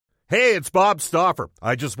Hey, it's Bob Stauffer.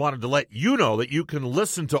 I just wanted to let you know that you can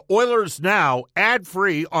listen to Oilers Now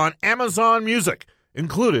ad-free on Amazon Music,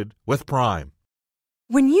 included with Prime.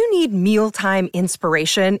 When you need mealtime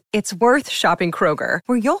inspiration, it's worth shopping Kroger,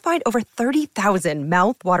 where you'll find over 30,000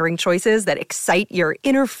 mouth-watering choices that excite your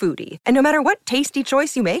inner foodie. And no matter what tasty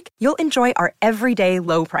choice you make, you'll enjoy our everyday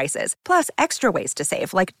low prices, plus extra ways to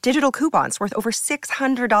save, like digital coupons worth over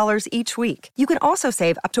 $600 each week. You can also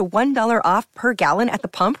save up to $1 off per gallon at the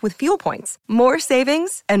pump with fuel points. More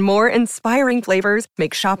savings and more inspiring flavors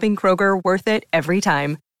make shopping Kroger worth it every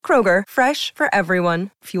time. Kroger, fresh for everyone.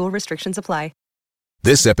 Fuel restrictions apply.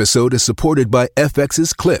 This episode is supported by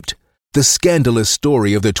FX's Clipped, the scandalous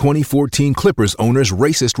story of the 2014 Clippers owner's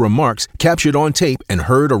racist remarks captured on tape and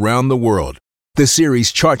heard around the world. The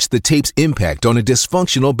series charts the tape's impact on a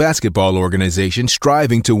dysfunctional basketball organization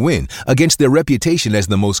striving to win against their reputation as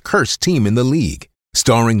the most cursed team in the league.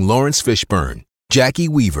 Starring Lawrence Fishburne, Jackie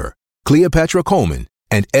Weaver, Cleopatra Coleman,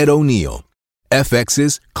 and Ed O'Neill.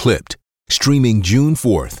 FX's Clipped, streaming June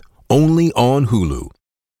 4th, only on Hulu.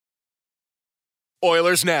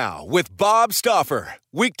 Oilers Now with Bob Stauffer.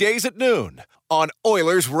 Weekdays at noon on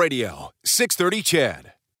Oilers Radio, 630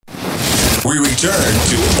 CHED. We return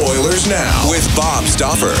to Oilers Now with Bob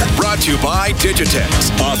Stauffer. Brought to you by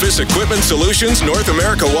Digitex. Office Equipment Solutions North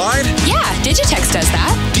America-wide? Yeah, Digitex does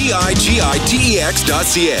that. Digitex.ca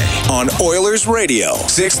on Oilers Radio,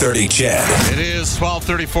 630 CHED. It is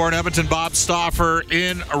 12:34 in Edmonton. Bob Stauffer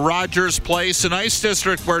in Rogers Place, an ice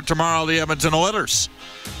district where tomorrow the Edmonton Oilers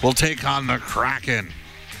will take on the Kraken.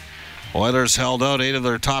 Oilers held out 8 of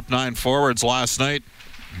their top 9 forwards last night,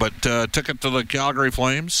 but took it to the Calgary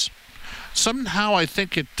Flames. Somehow I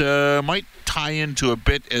think it might tie into a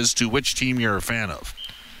bit as to which team you're a fan of.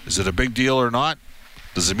 Is it a big deal or not?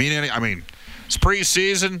 Does it mean anything? I mean, it's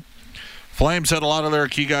preseason. Flames had a lot of their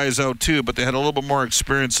key guys out too, but they had a little bit more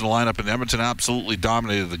experience in the lineup, and Edmonton absolutely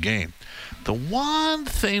dominated the game. The one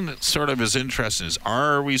thing that sort of is interesting is,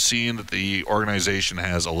 are we seeing that the organization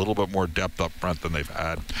has a little bit more depth up front than they've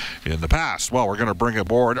had in the past? Well, we're going to bring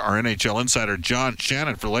aboard our NHL insider, John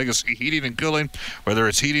Shannon, for Legacy Heating and Cooling. Whether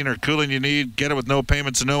it's heating or cooling you need, get it with no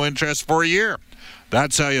payments and no interest for a year.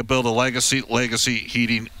 That's how you build a legacy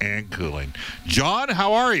heating and cooling. John,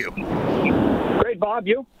 how are you? Great, Bob.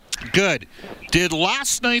 You? Good. Did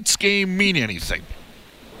last night's game mean anything?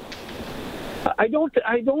 I don't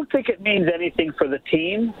think it means anything for the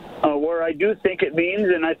team. Where I do think it means,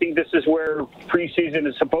 and I think this is where preseason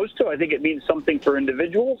is supposed to, I think it means something for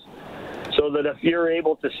individuals. So that if you're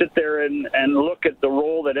able to sit there and look at the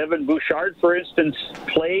role that Evan Bouchard, for instance,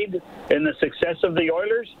 played in the success of the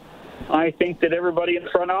Oilers, I think that everybody in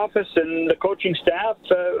the front office and the coaching staff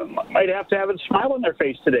might have to have a smile on their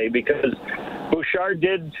face today, because Bouchard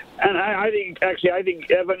did, and I think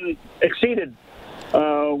Evan exceeded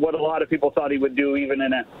what a lot of people thought he would do even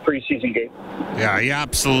in a preseason game. Yeah, he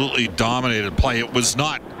absolutely dominated play. It was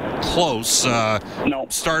not close, no.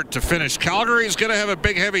 Start to finish. Calgary's going to have a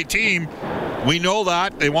big, heavy team. We know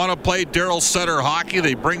that. They want to play Daryl Sutter hockey.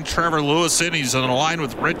 They bring Trevor Lewis in. He's on a line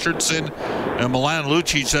with Richardson and Milan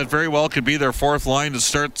Lucic. That very well could be their fourth line to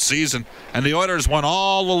start the season. And the Oilers won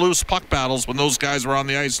all the loose puck battles when those guys were on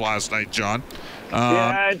the ice last night, John.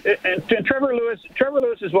 Yeah, and Trevor Lewis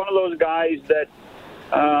is one of those guys that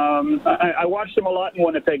I watched him a lot in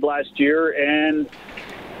Winnipeg last year, and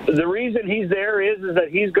the reason he's there is that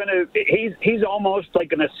he's almost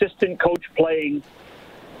like an assistant coach playing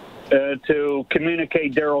to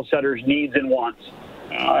communicate Daryl Sutter's needs and wants,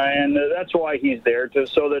 and that's why he's there,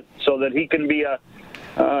 so that he can be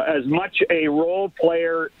as much a role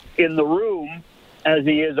player in the room as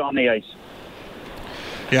he is on the ice.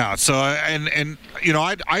 Yeah. So and you know,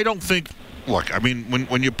 I don't think. Look, I mean,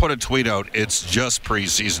 when you put a tweet out, it's just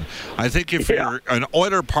preseason. I think if you're an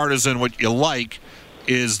Oiler partisan, what you like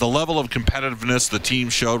is the level of competitiveness the team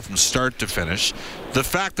showed from start to finish. The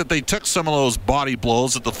fact that they took some of those body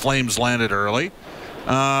blows that the Flames landed early.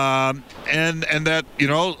 And that, you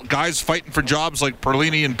know, guys fighting for jobs like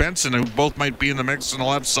Perlini and Benson, who both might be in the mix on the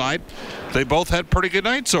left side, they both had pretty good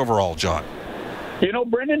nights overall, John. You know,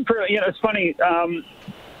 Brendan, it's funny.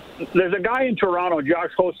 There's a guy in Toronto,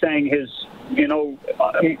 Josh Hosang,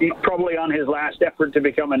 probably on his last effort to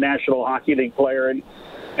become a National Hockey League player,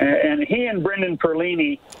 and he and Brendan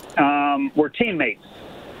Perlini were teammates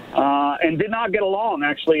and did not get along,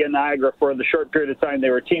 actually, in Niagara for the short period of time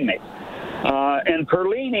they were teammates. And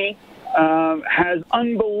Perlini has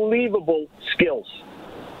unbelievable skills,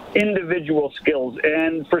 individual skills,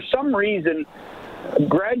 and for some reason,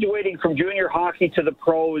 graduating from junior hockey to the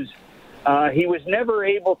pros, he was never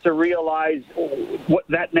able to realize what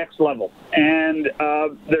that next level. And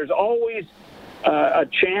there's always a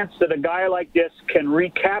chance that a guy like this can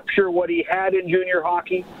recapture what he had in junior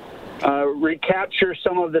hockey, recapture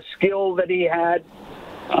some of the skill that he had.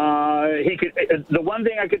 He could. The one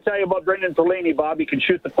thing I could tell you about Brendan Perlini, Bob, he can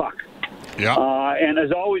shoot the puck. Yeah. And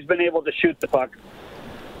has always been able to shoot the puck.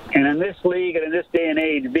 And in this league and in this day and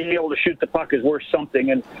age, being able to shoot the puck is worth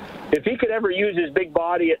something. And if he could ever use his big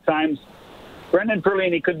body at times, Brendan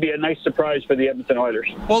Perlini could be a nice surprise for the Edmonton Oilers.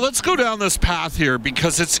 Well, let's go down this path here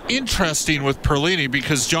because it's interesting with Perlini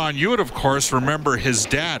because, John, you would, of course, remember his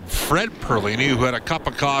dad, Fred Perlini, who had a cup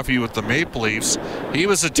of coffee with the Maple Leafs. He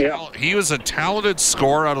was a talented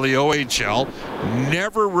scorer out of the OHL,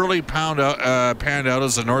 never really panned out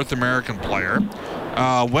as a North American player.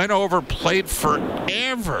 Went over, played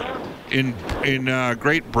forever in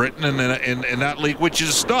Great Britain and in that league, which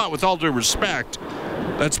is not, with all due respect,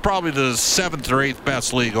 that's probably the 7th or 8th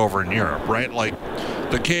best league over in Europe, right? Like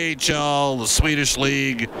the KHL, the Swedish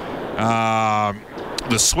league,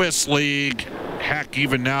 the Swiss league, heck,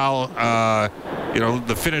 even now,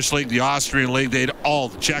 the Finnish league, the Austrian league, the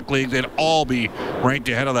Czech league, they'd all be ranked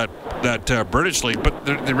ahead of that British league.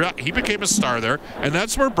 But he became a star there, and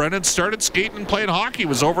that's where Brendan started skating and playing hockey,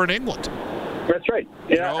 was over in England. That's right.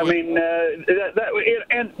 Yeah,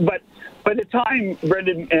 but by the time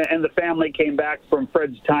Brendan and the family came back from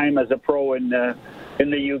Fred's time as a pro in the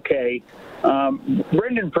UK,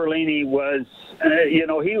 Brendan Perlini was,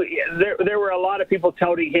 there were a lot of people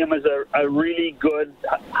touting him as a really good,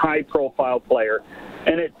 high-profile player,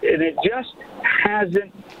 and it just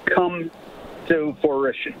hasn't come to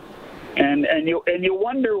fruition, and you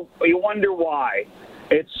wonder why.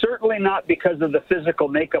 It's certainly not because of the physical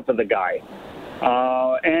makeup of the guy.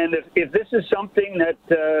 And if this is something that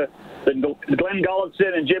Glenn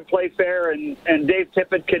Gulletson and Jim Playfair and Dave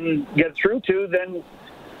Tippett can get through to, then,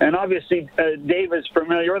 and obviously Dave is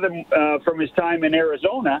familiar with him from his time in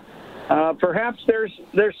Arizona, perhaps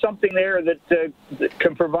there's something there that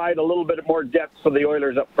can provide a little bit more depth for the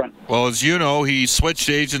Oilers up front. Well, as you know, he switched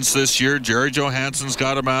agents this year. Jerry Johansson's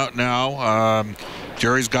got him out now.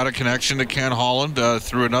 Jerry's got a connection to Ken Holland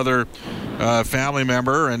through another family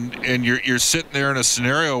member, and you're sitting there in a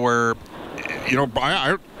scenario where,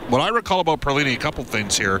 what I recall about Perlini, a couple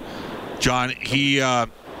things here, John.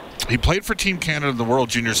 He played for Team Canada in the World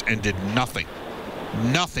Juniors and did nothing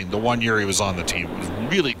the 1 year he was on the team. It was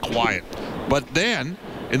really quiet. But then,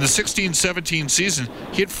 in the 16-17 season,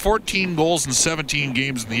 he had 14 goals in 17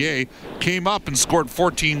 games in the A, came up and scored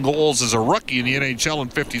 14 goals as a rookie in the NHL in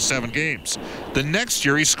 57 games. The next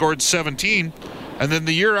year, he scored 17, and then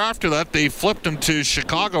the year after that, they flipped him to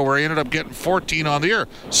Chicago, where he ended up getting 14 on the year.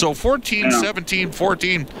 So 14, 17,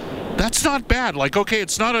 14, that's not bad. Like, okay,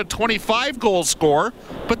 it's not a 25-goal score,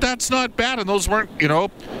 but that's not bad. And those weren't,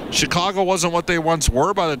 Chicago wasn't what they once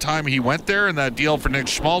were by the time he went there, and that deal for Nick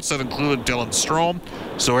Schmaltz that included Dylan Strome.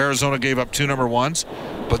 So Arizona gave up 2 number ones.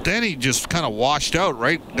 But then he just kind of washed out,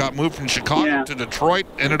 right? Got moved from Chicago to Detroit,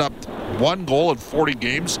 ended up 1 goal in 40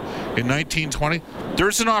 games in 1920.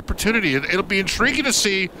 There's an opportunity. It'll be intriguing to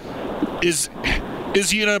see, is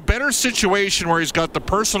he in a better situation where he's got the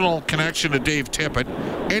personal connection to Dave Tippett,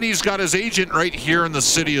 and he's got his agent right here in the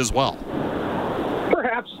city as well?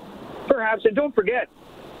 Perhaps. And don't forget,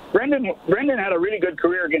 Brendan had a really good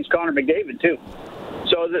career against Connor McDavid, too.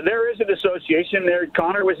 So there is an association there.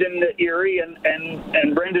 Connor was in Erie,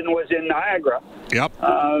 and Brendan was in Niagara. Yep.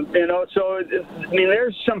 So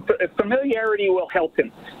there's some familiarity will help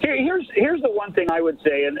him. Here's the one thing I would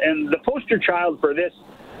say, and the poster child for this,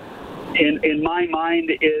 in my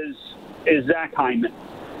mind, is Zach Hyman.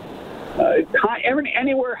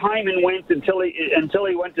 Anywhere Hyman went until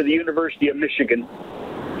he went to the University of Michigan,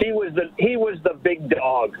 he was the big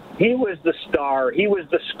dog. He was the star. He was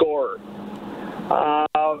the scorer.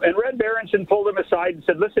 And Red Berenson pulled him aside and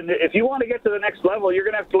said, "Listen, if you want to get to the next level, you're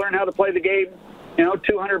going to have to learn how to play the game,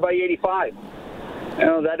 200 by 85.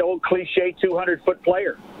 That old cliche 200-foot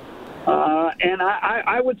player." And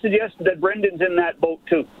I would suggest that Brendan's in that boat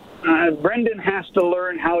too. Brendan has to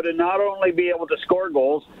learn how to not only be able to score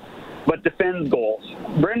goals, but defend goals.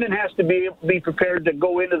 Brendan has to be prepared to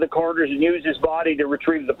go into the corners and use his body to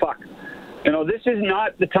retrieve the puck. This is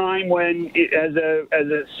not the time when, as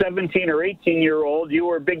a 17 or 18-year-old, you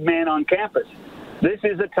were a big man on campus. This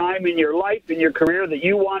is a time in your life, in your career, that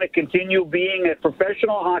you want to continue being a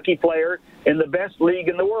professional hockey player in the best league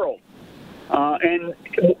in the world. And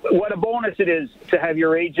what a bonus it is to have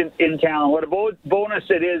your agent in town. What a bonus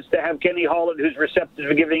it is to have Kenny Holland, who's receptive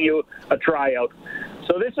to giving you a tryout.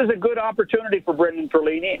 So this is a good opportunity for Brendan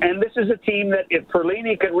Perlini, and this is a team that if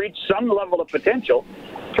Perlini can reach some level of potential,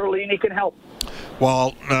 Perlini can help.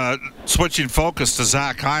 Well, switching focus to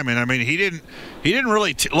Zach Hyman, I mean, he didn't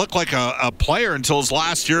really look like a player until his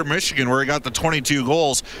last year at Michigan, where he got the 22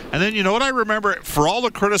 goals. And then, you know what I remember? For all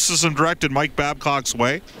the criticism directed Mike Babcock's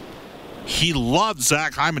way, he loved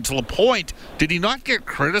Zach Hyman to the point. Did he not get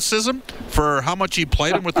criticism for how much he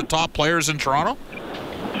played him with the top players in Toronto?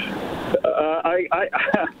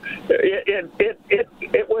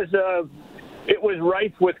 It was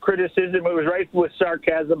rife with criticism. It was rife with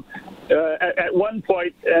sarcasm. At one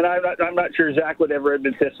point, and I'm not sure Zach would ever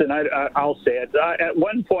admit this, and I'll say it. At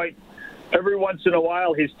one point, every once in a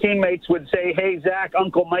while, his teammates would say, "Hey, Zach,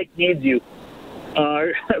 Uncle Mike needs you,"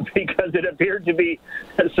 because it appeared to be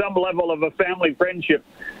some level of a family friendship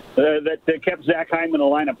that kept Zach Hyman in the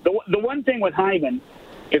lineup. The one thing with Hyman,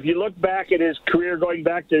 if you look back at his career going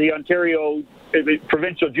back to the Ontario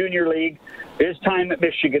Provincial Junior League, his time at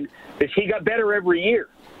Michigan, is he got better every year.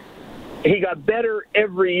 He got better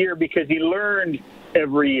every year because he learned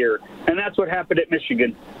every year. And that's what happened at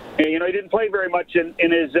Michigan. You know, he didn't play very much in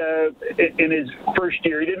his first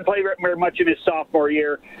year. He didn't play very much in his sophomore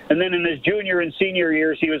year. And then in his junior and senior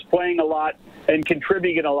years, he was playing a lot and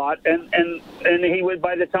contributing a lot. And he was,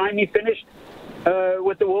 by the time he finished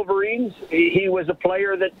with the Wolverines, he was a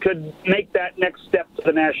player that could make that next step to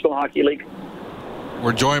the National Hockey League.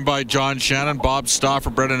 We're joined by John Shannon, Bob Stauffer,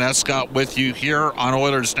 Brendan Escott with you here on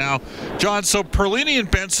Oilers Now. John, so Perlini and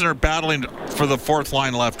Benson are battling for the fourth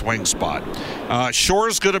line left wing spot.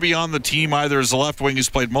 Shore's going to be on the team either as a left wing. He's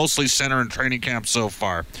played mostly center in training camp so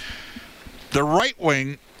far. The right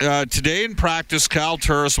wing, today in practice, Kyle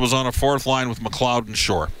Turris was on a fourth line with McLeod and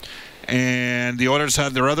Shore. And the Oilers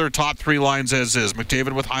had their other top three lines as is.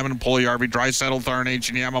 McDavid with Hyman and Puljujarvi, Draisaitl, Tharnage,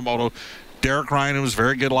 and Yamamoto. Derek Ryan, who was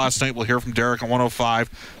very good last night. We'll hear from Derek on 105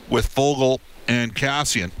 with Fogle and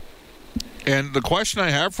Cassian. And the question I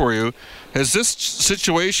have for you, has this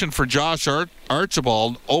situation for Josh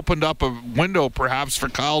Archibald opened up a window perhaps for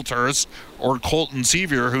Kyle Turris or Colton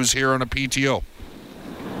Sevier, who's here on a PTO?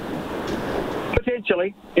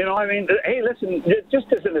 Potentially. You know, I mean, hey, listen,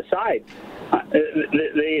 just as an aside,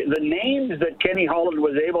 the names that Kenny Holland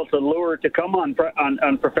was able to lure to come on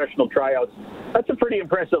professional tryouts, that's a pretty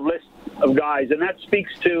impressive list of guys, and that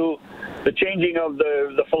speaks to the changing of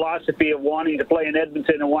the philosophy of wanting to play in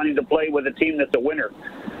Edmonton and wanting to play with a team that's a winner.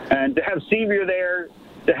 And to have Sevier there,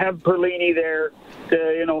 to have Perlini there,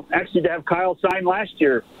 actually to have Kyle sign last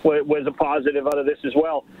year was a positive out of this as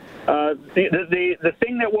well. The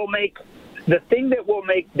thing that will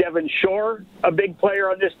make Devon Shore a big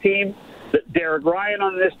player on this team, Derek Ryan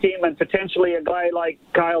on this team, and potentially a guy like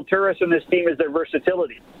Kyle Turris on this team is their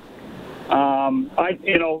versatility.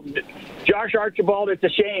 Josh Archibald, it's a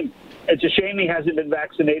shame. It's a shame he hasn't been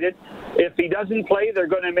vaccinated. If he doesn't play, they're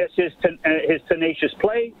going to miss his tenacious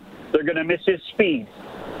play. They're going to miss his speed.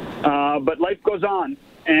 But life goes on.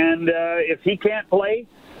 And if he can't play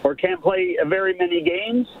or can't play very many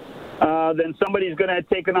games, then somebody's going to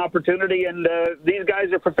take an opportunity. And these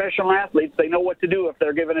guys are professional athletes. They know what to do if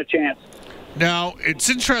they're given a chance. Now, it's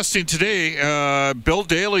interesting today. Bill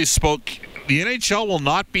Daly spoke. The NHL will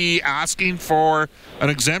not be asking for an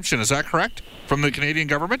exemption. Is that correct? From the Canadian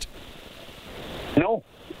government? No.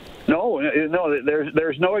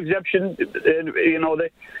 There's no exemption.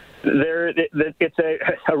 It's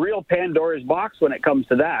a real Pandora's box when it comes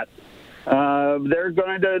to that. They're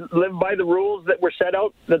going to live by the rules that were set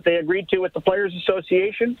out that they agreed to with the Players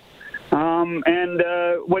Association. And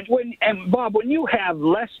Bob, when you have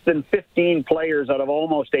less than 15 players out of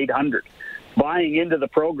almost 800 buying into the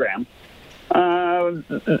program, why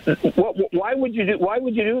would you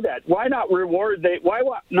do that? Why not reward the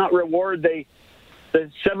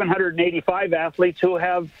 785 athletes who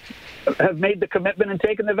have made the commitment and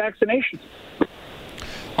taken the vaccination?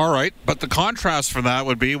 All right, but the contrast for that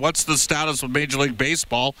would be, what's the status of Major League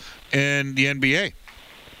Baseball and the NBA?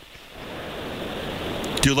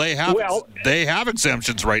 Do they have they have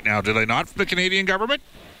exemptions right now? Do they not, from the Canadian government?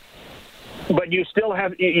 But you still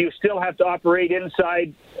have to operate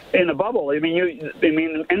inside in a bubble. I mean,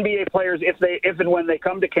 NBA players, if and when they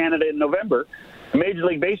come to Canada in November, Major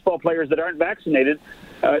League Baseball players that aren't vaccinated,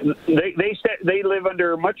 they live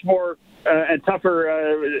under much more and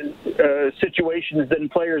tougher situations than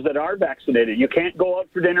players that are vaccinated. You can't go out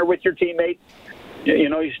for dinner with your teammates.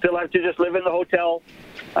 You still have to just live in the hotel.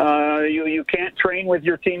 You can't train with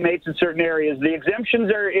your teammates in certain areas. The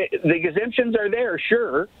exemptions are there,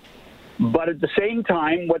 sure. But at the same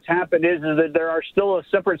time, what's happened is that there are still a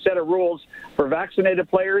separate set of rules for vaccinated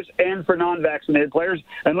players and for non-vaccinated players.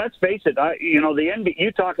 And let's face it, the NBA.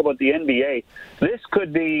 You talk about the NBA. This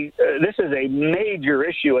is a major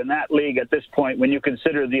issue in that league at this point when you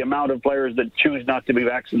consider the amount of players that choose not to be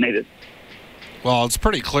vaccinated. Well, it's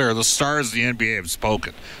pretty clear. The stars of the NBA have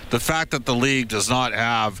spoken. The fact that the league does not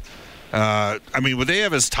have, would they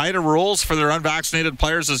have as tight a rules for their unvaccinated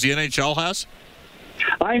players as the NHL has?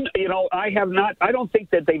 I have not. I don't think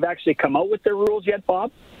that they've actually come out with their rules yet,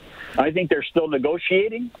 Bob. I think they're still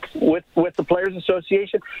negotiating with the Players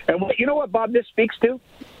Association. And you know what, Bob, this speaks to?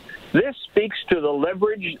 This speaks to the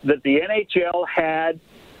leverage that the NHL had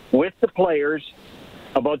with the players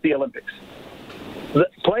about the Olympics.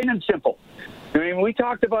 Plain and simple. I mean, we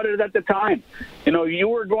talked about it at the time. You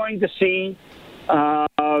were going to see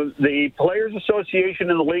the Players Association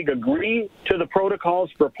and the league agree to the protocols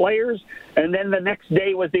for players, and then the next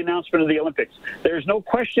day was the announcement of the Olympics. There's no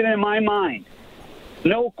question in my mind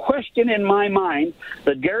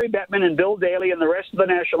that Gary Bettman and Bill Daly and the rest of the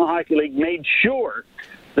National Hockey League made sure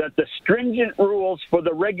that the stringent rules for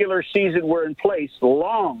the regular season were in place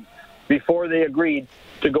long before they agreed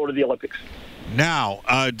to go to the Olympics. Now,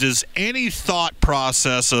 does any thought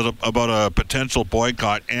process about a potential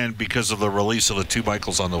boycott end because of the release of the two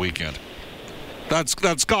Michaels on the weekend? That's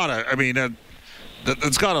gotta. I mean,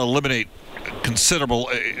 that's gotta eliminate considerable.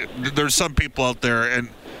 There's some people out there, and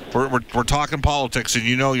we're talking politics, and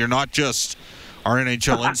you're not just our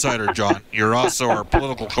NHL insider, John. You're also our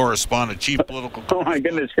political correspondent, chief political correspondent. Oh my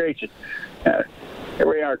goodness gracious! Here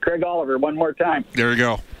we are, Craig Oliver, one more time. There you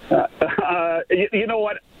go. You know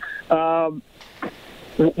what?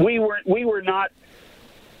 We were not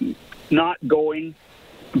going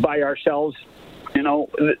by ourselves.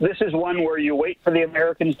 This is one where you wait for the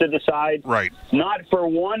Americans to decide. Right. Not for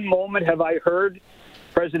one moment have I heard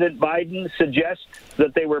President Biden suggest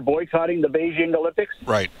that they were boycotting the Beijing Olympics.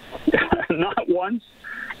 Right. Not once.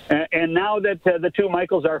 And now that the two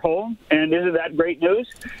Michaels are home, and isn't that great news?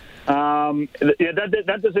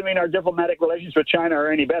 That doesn't mean our diplomatic relations with China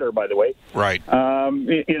are any better, by the way. Right.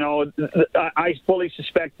 I fully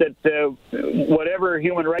suspect that whatever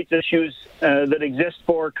human rights issues that exist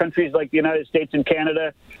for countries like the United States and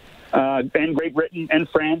Canada and Great Britain and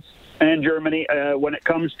France and Germany, when it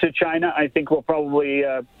comes to China, I think we'll probably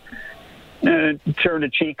turn a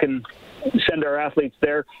cheek and send our athletes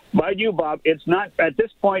there. Mind you, Bob, it's not, at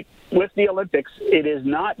this point with the Olympics, it is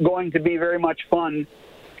not going to be very much fun.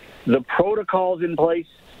 The protocols in place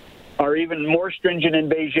are even more stringent in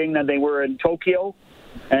Beijing than they were in Tokyo,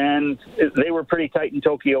 and they were pretty tight in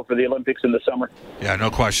Tokyo for the Olympics in the summer. Yeah,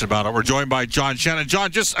 no question about it. We're joined by John Shannon.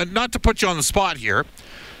 John, just not to put you on the spot here.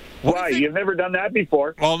 Why? You've never done that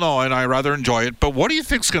before. Well, no, and I rather enjoy it. But what do you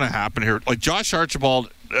think's going to happen here? Like Josh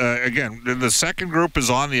Archibald, again, the second group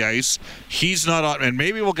is on the ice. He's not on, and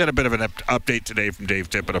maybe we'll get a bit of an update today from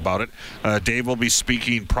Dave Tippett about it. Dave will be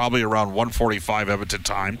speaking probably around 1:45 Edmonton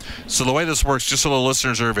time. So the way this works, just so the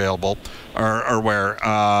listeners are aware,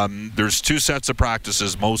 there's two sets of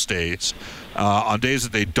practices most days. On days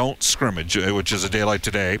that they don't scrimmage, which is a day like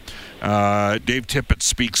today, Dave Tippett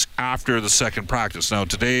speaks after the second practice. Now,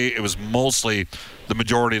 today it was mostly the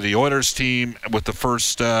majority of the Oilers team, with the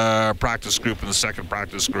first practice group and the second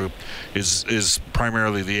practice group is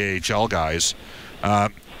primarily the AHL guys.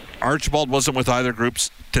 Archibald wasn't with either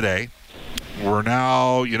groups today. We're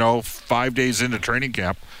now, 5 days into training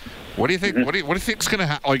camp. What do you think? What do you think is going to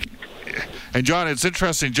happen? And John, it's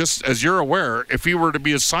interesting, just as you're aware, if he were to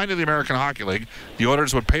be assigned to the American Hockey League, the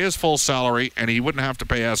Oilers would pay his full salary and he wouldn't have to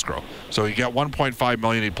pay escrow. So he'd get $1.5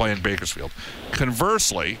 million, he'd play in Bakersfield.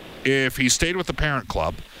 Conversely, if he stayed with the parent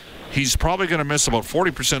club, he's probably going to miss about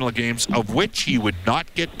 40% of the games, of which he would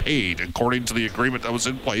not get paid, according to the agreement that was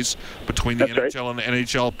in place between the NHL and the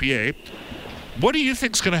NHLPA. What do you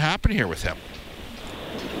think is going to happen here with him?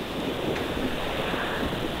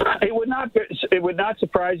 It would not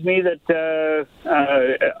surprise me that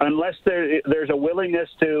unless there's a willingness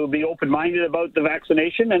to be open-minded about the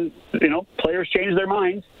vaccination, and players change their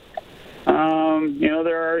minds.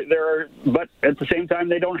 There are, but at the same time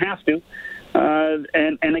they don't have to.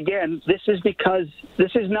 And again, this is because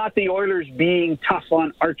this is not the Oilers being tough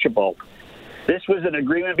on Archibald. This was an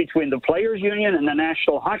agreement between the Players Union and the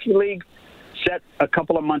National Hockey League, set a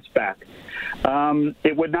couple of months back.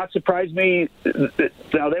 It would not surprise me.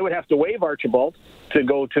 Now, they would have to waive Archibald to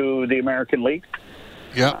go to the American League.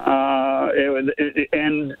 Yeah.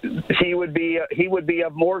 And he would be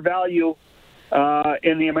of more value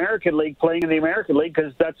in the American League, playing in the American League,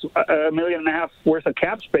 because that's $1.5 million worth of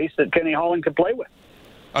cap space that Kenny Holland could play with.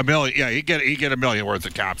 $1 million, yeah, you get $1 million worth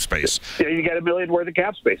of cap space. Yeah, you get $1 million worth of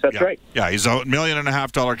cap space. That's right. Yeah, he's $1.5 million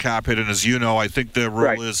cap hit, and as you know, I think the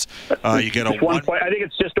rule is you get a I think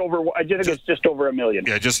it's just over. It's just over $1 million.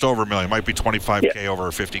 Yeah, just over $1 million. Might be $25K over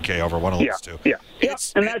or $50K over, one of those two. Yeah,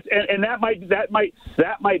 and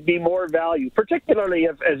that might be more value, particularly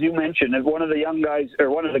if, as you mentioned, if one of the young guys or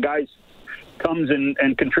one of the guys comes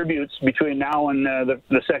and contributes between now and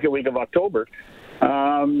the second week of October,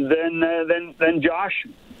 then Josh,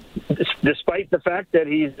 despite the fact that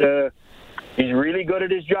he's really good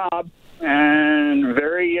at his job and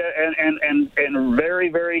very very,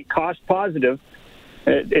 very cost positive,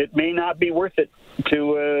 it may not be worth it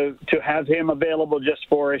to have him available just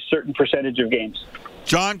for a certain percentage of games.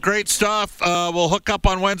 John, great stuff. We'll hook up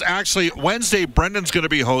on Wednesday. Actually, Wednesday, Brendan's going to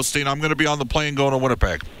be hosting. I'm going to be on the plane going to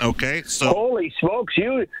Winnipeg. Okay? So. Holy smokes,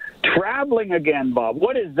 you traveling again, Bob.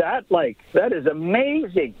 What is that like? That is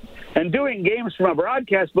amazing. And doing games from a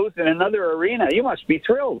broadcast booth in another arena, you must be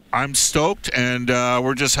thrilled. I'm stoked, and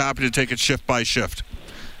we're just happy to take it shift by shift.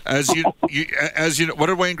 As you know, what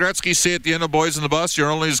did Wayne Gretzky say at the end of Boys in the Bus? You're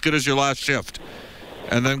only as good as your last shift.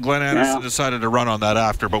 And then Glenn Anderson decided to run on that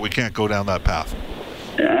after, but we can't go down that path.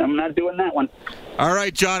 I'm not doing that one. All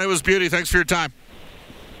right, John, it was beauty. Thanks for your time.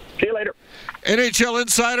 See you later. NHL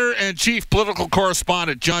insider and chief political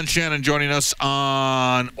correspondent John Shannon joining us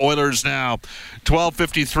on Oilers Now.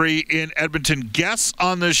 12:53 in Edmonton. Guests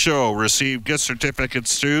on this show receive gift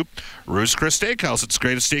certificates to Ruth's Chris Steakhouse. It's the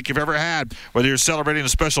greatest steak you've ever had. Whether you're celebrating a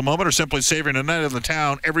special moment or simply savoring a night in the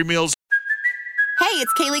town, every meal's... Hey,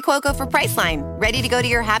 it's Kaylee Cuoco for Priceline. Ready to go to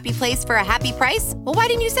your happy place for a happy price? Well, why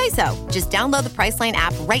didn't you say so? Just download the Priceline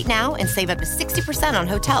app right now and save up to 60% on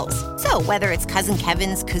hotels. So whether it's Cousin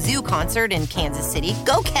Kevin's Kazoo Concert in Kansas City,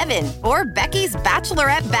 go Kevin, or Becky's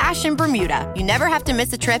Bachelorette Bash in Bermuda, you never have to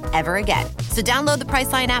miss a trip ever again. So download the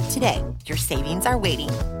Priceline app today. Your savings are waiting.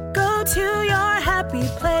 Go to your happy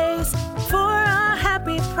place for a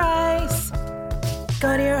happy price.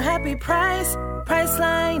 Go to your happy price,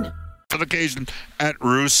 Priceline. Occasion at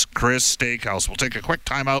Ruth's Chris Steakhouse. We'll take a quick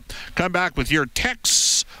time out. Come back with your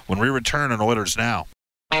texts when we return on Oilers Now.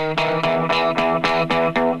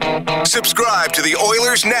 Subscribe to the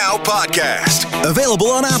Oilers Now podcast.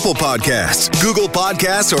 Available on Apple Podcasts, Google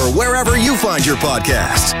Podcasts, or wherever you find your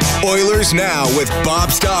podcasts. Oilers Now with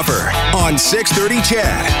Bob Stauffer on 630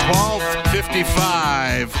 CHED.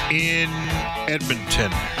 12:55 in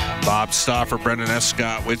Edmonton. Bob Stauffer, Brendan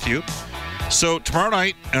Escott with you. So tomorrow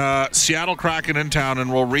night, Seattle Kraken in town,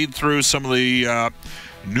 and we'll read through some of the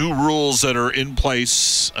new rules that are in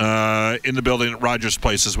place in the building at Rogers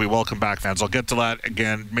Place as we welcome back fans. I'll get to that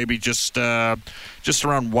again, maybe just around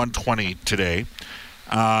 1:20 today.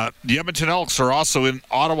 The Edmonton Elks are also in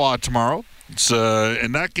Ottawa tomorrow.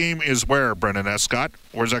 And that game is where, Brendan Escott?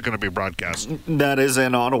 Where's that going to be broadcast? That is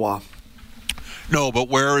in Ottawa. No, but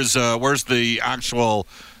where's the actual...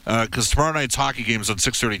 because tomorrow night's hockey game is on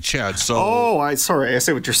 6:30 CHED. So I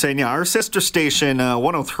see what you're saying. Yeah, our sister station,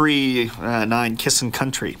 103.9 Kissin'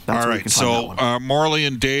 Country. That's all right. So Morley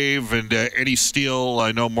and Dave and Eddie Steele.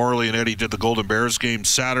 I know Morley and Eddie did the Golden Bears game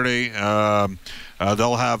Saturday.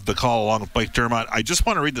 They'll have the call along with Blake Dermott. I just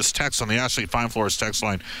want to read this text on the Ashley Fine Floors text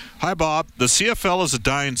line. Hi, Bob. The CFL is a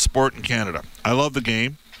dying sport in Canada. I love the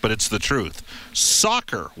game, but it's the truth.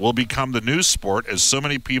 Soccer will become the new sport as so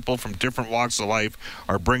many people from different walks of life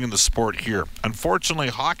are bringing the sport here. Unfortunately,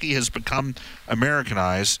 hockey has become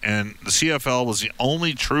Americanized, and the CFL was the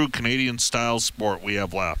only true Canadian-style sport we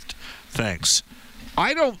have left. Thanks.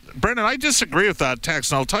 Brendan, I disagree with that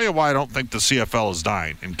text, and I'll tell you why I don't think the CFL is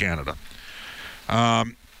dying in Canada.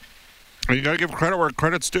 You got to give credit where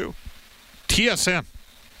credit's due. TSN.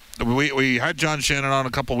 We had John Shannon on a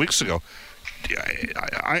couple weeks ago.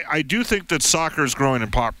 I do think that soccer is growing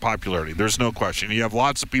in popularity. There's no question. You have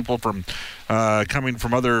lots of people from coming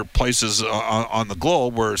from other places on the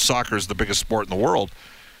globe where soccer is the biggest sport in the world.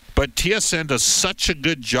 But TSN does such a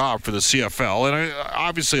good job for the CFL, and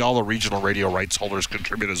obviously all the regional radio rights holders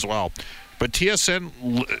contribute as well. But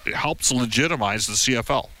TSN helps legitimize the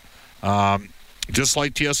CFL. Just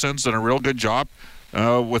like TSN's done a real good job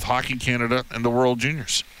with Hockey Canada and the World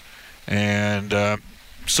Juniors. And...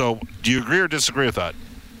 So, do you agree or disagree with that?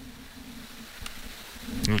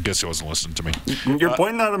 I guess he wasn't listening to me. You're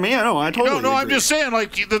pointing that at me? I know. I totally agree. I'm just saying,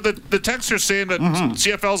 like, the text are saying that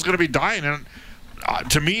CFL is going to be dying. And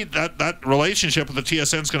to me, that relationship with the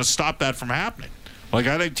TSN is going to stop that from happening. Like,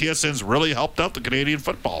 I think TSN's really helped out the Canadian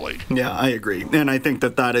Football League. Yeah, I agree. And I think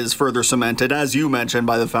that is further cemented, as you mentioned,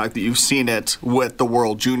 by the fact that you've seen it with the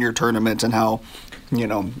World Junior Tournament and how...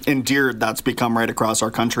 endeared that's become right across our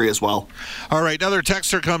country as well. All right, another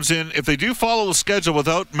texter comes in. If they do follow the schedule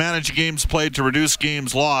without managing games played to reduce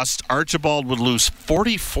games lost, Archibald would lose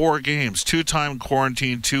 44 games, 2-time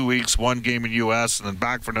quarantine, 2 weeks, 1 game in U.S., and then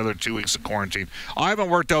back for another 2 weeks of quarantine. I haven't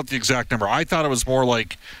worked out the exact number. I thought it was more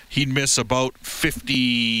like he'd miss about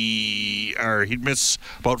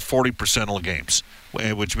 40% of the games.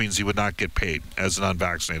 which means he would not get paid as an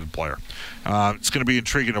unvaccinated player. It's going to be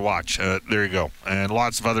intriguing to watch. There you go. And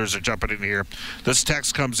lots of others are jumping in here. This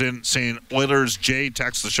text comes in saying, Oilers Jay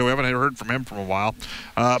texts the show. We haven't heard from him for a while.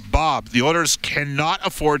 Bob, the Oilers cannot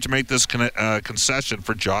afford to make this concession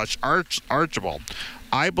for Josh Archibald.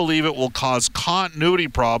 I believe it will cause continuity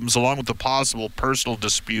problems along with the possible personal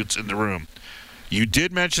disputes in the room. You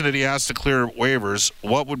did mention that he has to clear waivers.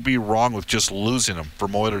 What would be wrong with just losing him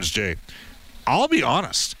from Oilers Jay? I'll be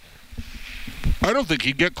honest. I don't think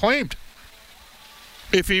he'd get claimed.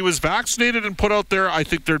 If he was vaccinated and put out there, I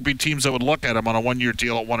think there'd be teams that would look at him on a one-year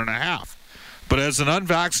deal at 1.5. But as an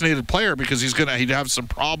unvaccinated player, because he'd have some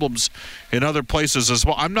problems in other places as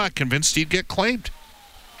well, I'm not convinced he'd get claimed.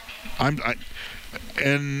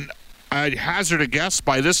 And I'd hazard a guess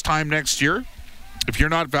by this time next year, if you're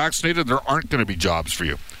not vaccinated, there aren't going to be jobs for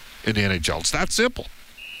you in the NHL. It's that simple.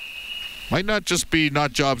 Might not just be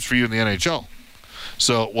not jobs for you in the NHL.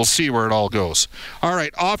 So we'll see where it all goes. All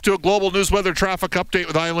right, off to a global news weather traffic update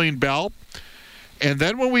with Eileen Bell. And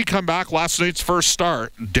then when we come back, last night's first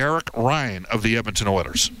star, Derek Ryan of the Edmonton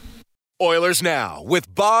Oilers. Oilers Now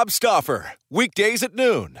with Bob Stauffer. Weekdays at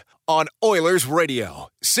noon on Oilers Radio,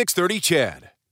 630 CHED.